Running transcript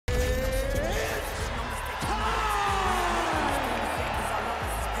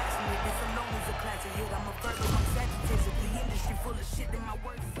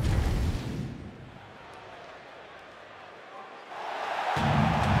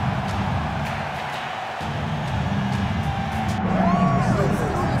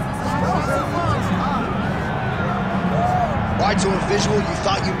All right, so a visual you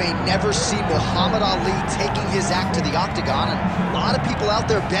thought you may never see Muhammad Ali taking his act to the octagon, and a lot of people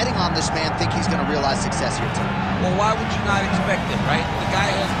out there betting on this man think he's going to realize success here tonight. Well, why would you not expect it, right? The guy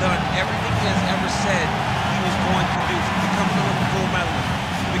has done everything he has ever said he was going to do, from becoming the Olympic gold medalist,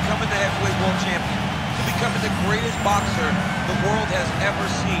 to becoming the heavyweight world champion, to becoming the greatest boxer the world has ever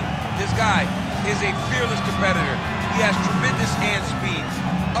seen. This guy is a fearless competitor. He has tremendous hand speed,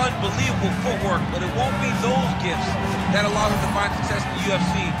 unbelievable footwork, but it won't be those gifts that allow him to find success in the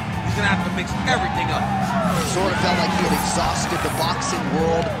UFC. He's going to have to mix everything up. It sort of felt like he had exhausted the boxing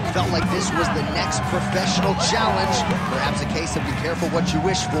world, felt like this was the next professional challenge. Perhaps a case of be careful what you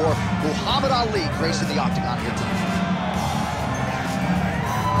wish for. Muhammad Ali gracing the octagon here tonight.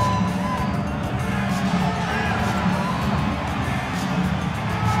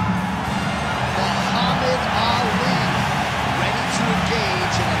 Muhammad Ali ready to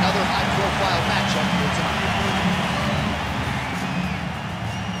engage in another high-profile matchup here tonight.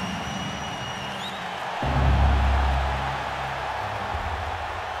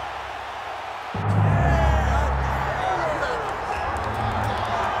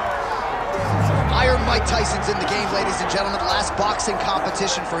 Mike Tyson's in the game, ladies and gentlemen. Last boxing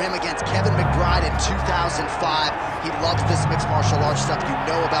competition for him against Kevin McBride in 2005. He loves this mixed martial arts stuff. You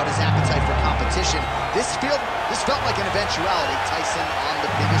know about his appetite for competition. This felt like an eventuality. Tyson on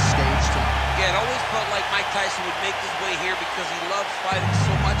the biggest stage tonight. Yeah, it always felt like Mike Tyson would make his way here because he loves fighting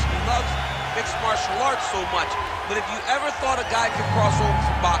so much. He loves mixed martial arts so much. But if you ever thought a guy could cross over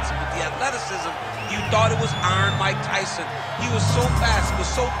from boxing with the athleticism, you thought it was Iron Mike Tyson. He was so fast, he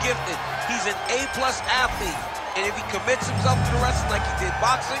was so gifted. He's an A-plus athlete. And if he commits himself to the wrestling like he did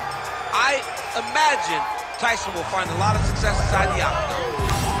boxing, I imagine Tyson will find a lot of success inside the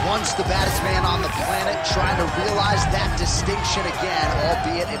octagon. Once the baddest man on the planet, trying to realize that distinction again,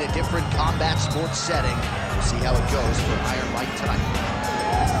 albeit in a different combat sports setting. We'll see how it goes for Iron Mike tonight.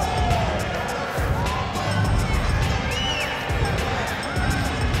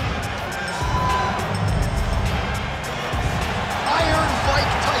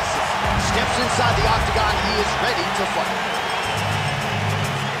 Steps inside the octagon, he is ready to fight.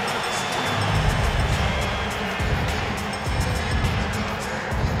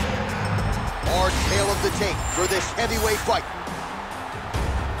 Hard tale of the tape for this heavyweight fight.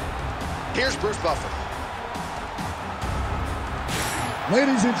 Here's Bruce Buffer.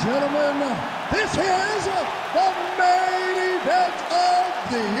 Ladies and gentlemen, this is the main event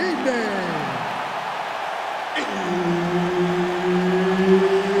of the evening.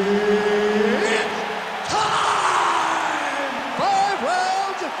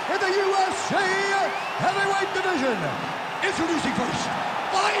 Heavyweight division. Introducing first,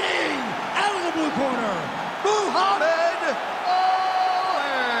 fighting out of the blue corner, Muhammad Ali.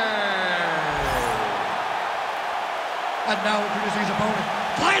 And now introducing his opponent,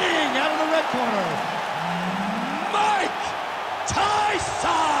 fighting out of the red corner, Mike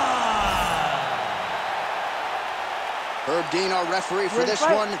Tyson. Herb Dean, our referee for this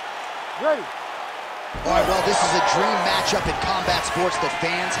one. Ready. All right, well, this is a dream matchup in combat sports that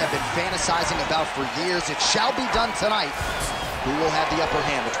fans have been fantasizing about for years. It shall be done tonight. Who will have the upper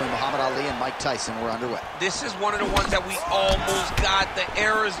hand between Muhammad Ali and Mike Tyson? We're underway. This is one of the ones that we almost got. The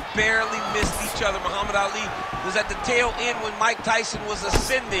errors barely missed each other. Muhammad Ali was at the tail end when Mike Tyson was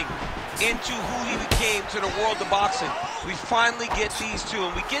ascending into who he became to the world of boxing. We finally get these two,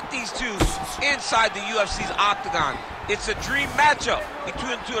 and we get these two inside the UFC's octagon. It's a dream matchup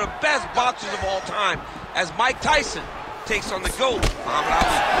between two of the best boxers of all time as Mike Tyson takes on the GOAT, Muhammad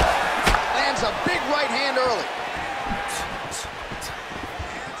Ali. Lands a big right hand early.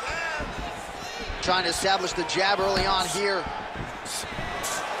 Trying to establish the jab early on here.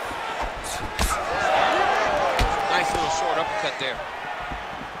 Nice little short uppercut there.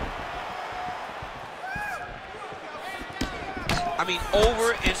 I mean,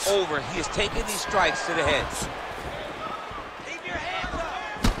 over and over, he is taking these strikes to the head.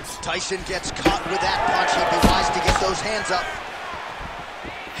 Tyson gets caught with that punch. He'd be wise to get those hands up.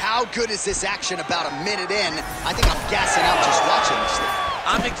 How good is this action about a minute in? I think I'm gassing out just watching this thing.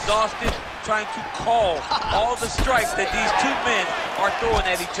 I'm exhausted trying to call all the strikes that these two men are throwing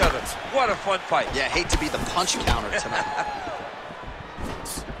at each other. What a fun fight. Yeah, hate to be the punch counter tonight.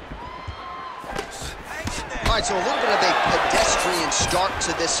 All right, so a little bit of a pedestrian start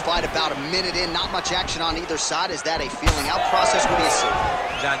to this fight, about a minute in. Not much action on either side. Is that a feeling out process? What do you see?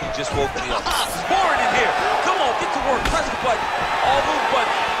 John, you just woke me up. It's boring in here. Come on, get to work. Press the button. All those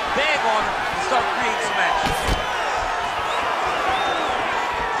buttons. Bang on them and start creating some action.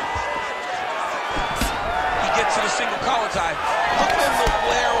 He gets to the single collar tie. Look at the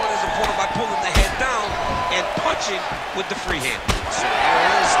glare on his opponent by pulling the head down. and punching with the free hand. So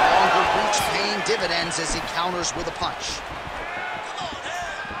there is longer reach paying dividends as he counters with a punch.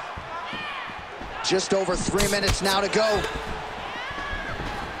 Just over 3 minutes now to go.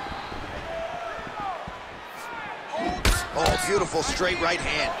 Oh, beautiful straight right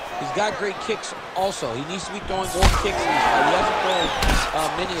hand. He's got great kicks also. He needs to be throwing more kicks. He hasn't thrown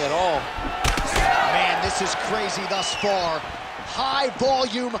many at all. Man, this is crazy thus far. High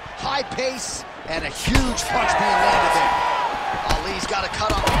volume, high pace, and a huge punch being landed there. Ali's got a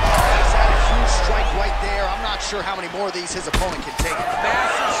cut on the ball. He's had a huge strike right there. I'm not sure how many more of these his opponent can take.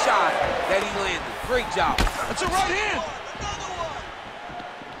 Massive shot that he landed. Great job. That's a right hand.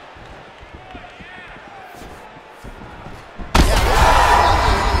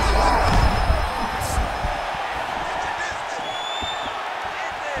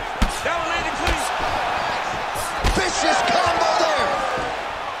 That one landed clean. Vicious combo there.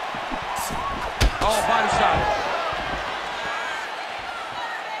 Oh, body shot.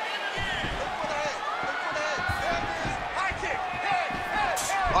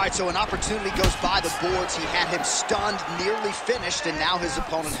 All right, so an opportunity goes by the boards. He had him stunned, nearly finished, and now his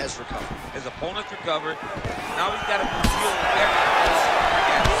opponent has recovered. His opponent recovered. Now he's got to deal with everything.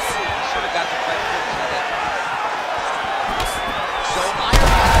 He should have got the fight finish at that time. So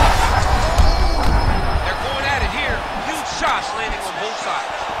Iron They're going at it here. Huge shots landing on both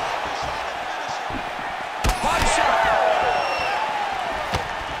sides. Body shot.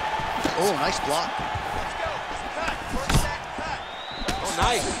 Oh, nice block. Oh,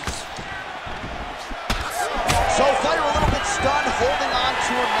 nice. So fighter a little bit stunned, holding on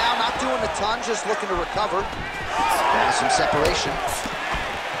to him now, not doing a ton, just looking to recover. Now some separation.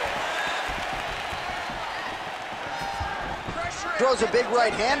 Throws a big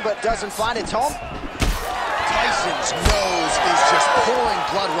right hand, but doesn't find its home. Tyson's nose is just pouring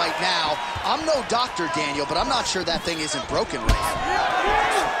blood right now. I'm no doctor, Daniel, but I'm not sure that thing isn't broken right now.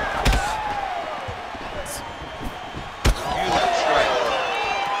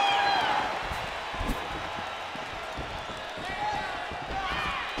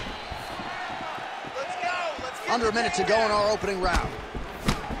 Under a minute to go in our opening round.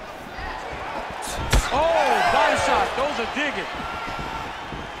 Oh, body shot. Those are digging.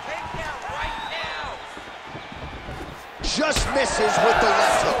 Take that right now. Just misses with the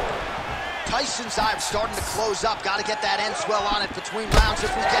left hook. Tyson's eye starting to close up. Got to get that end swell on it between rounds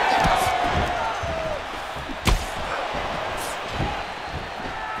if we get there.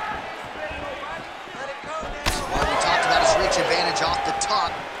 Well, we talked about his reach advantage off the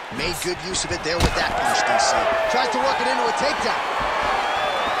top. Made good use of it there with that punch, DC. Tries to work it into a takedown.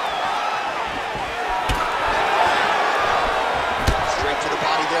 Straight to the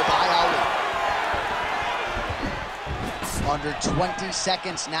body there by Ali. Under 20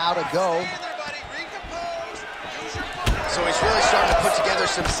 seconds now to go. So he's really starting to put together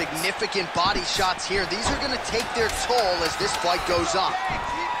some significant body shots here. These are going to take their toll as this fight goes on.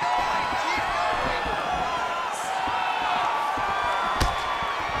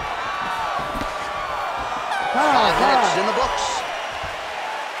 5 minutes in the books.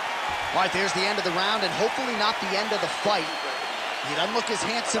 All right, there's the end of the round, and hopefully not the end of the fight. He doesn't look as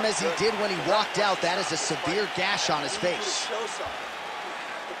handsome as he did when he walked out. That is a severe gash on his face.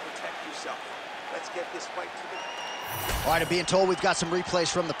 All right, I'm being told we've got some replays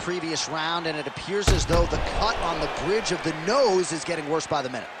from the previous round, and it appears as though the cut on the bridge of the nose is getting worse by the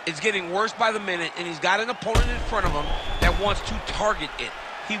minute. It's getting worse by the minute, and he's got an opponent in front of him that wants to target it.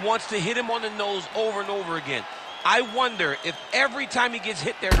 He wants to hit him on the nose over and over again. I wonder if every time he gets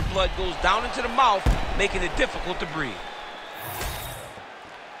hit there, the blood goes down into the mouth, making it difficult to breathe.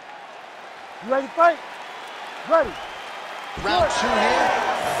 You ready to fight? Ready. Round 2 here.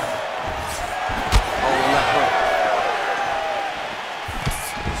 Oh, left hook.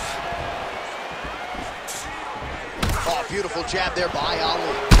 Oh, beautiful jab there by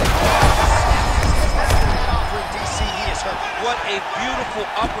Ali. DC, he is hurt. What a beautiful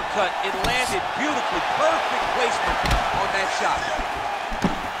uppercut. It landed beautifully. Perfect placement on that shot.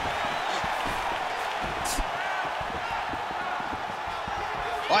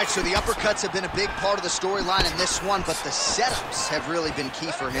 All right, so the uppercuts have been a big part of the storyline in this one, but the setups have really been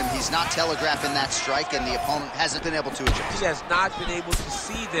key for him. He's not telegraphing that strike, and the opponent hasn't been able to adjust. He has not been able to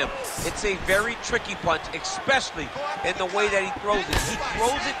see them. It's a very tricky punch, especially in the way that he throws it. He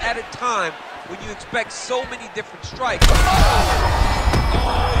throws it at a time when you expect so many different strikes. Oh,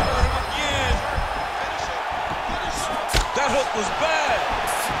 again. That hook was bad.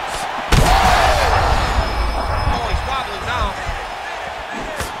 Oh, he's wobbling now.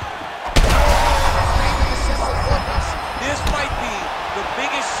 This might be the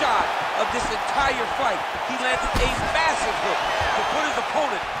biggest shot of this entire fight. He landed a massive hook to put his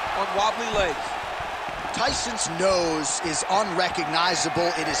opponent on wobbly legs. Tyson's nose is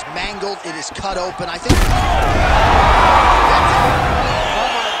unrecognizable. It is mangled. It is cut open. I think... Oh,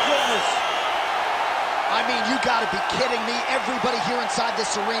 my goodness. I mean, you gotta be kidding me. Everybody here inside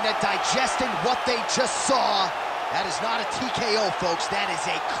this arena digesting what they just saw. That is not a TKO, folks. That is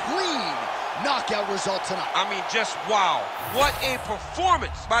a clean knockout result tonight. I mean, just wow. What a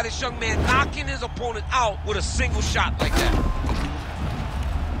performance by this young man, knocking his opponent out with a single shot like that.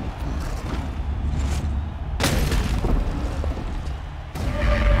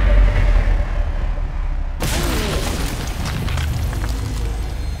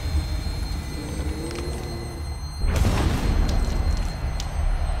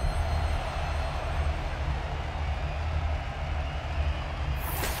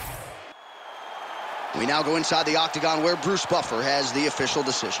 We now go inside the octagon where Bruce Buffer has the official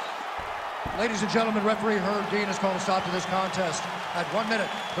decision. Ladies and gentlemen, referee Herb Dean has called a stop to this contest at 1 minute,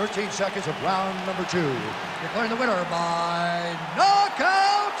 13 seconds of round number 2. Declaring the winner by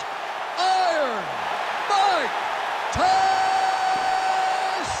knockout, Iron Mike Tyson!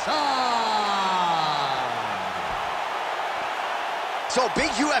 So, big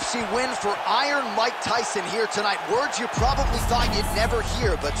UFC win for Iron Mike Tyson here tonight. Words you probably thought you'd never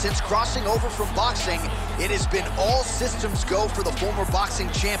hear, but since crossing over from boxing, it has been all systems go for the former boxing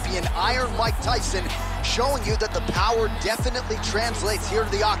champion, Iron Mike Tyson, showing you that the power definitely translates here to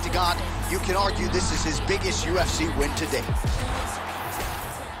the octagon. You can argue this is his biggest UFC win to date.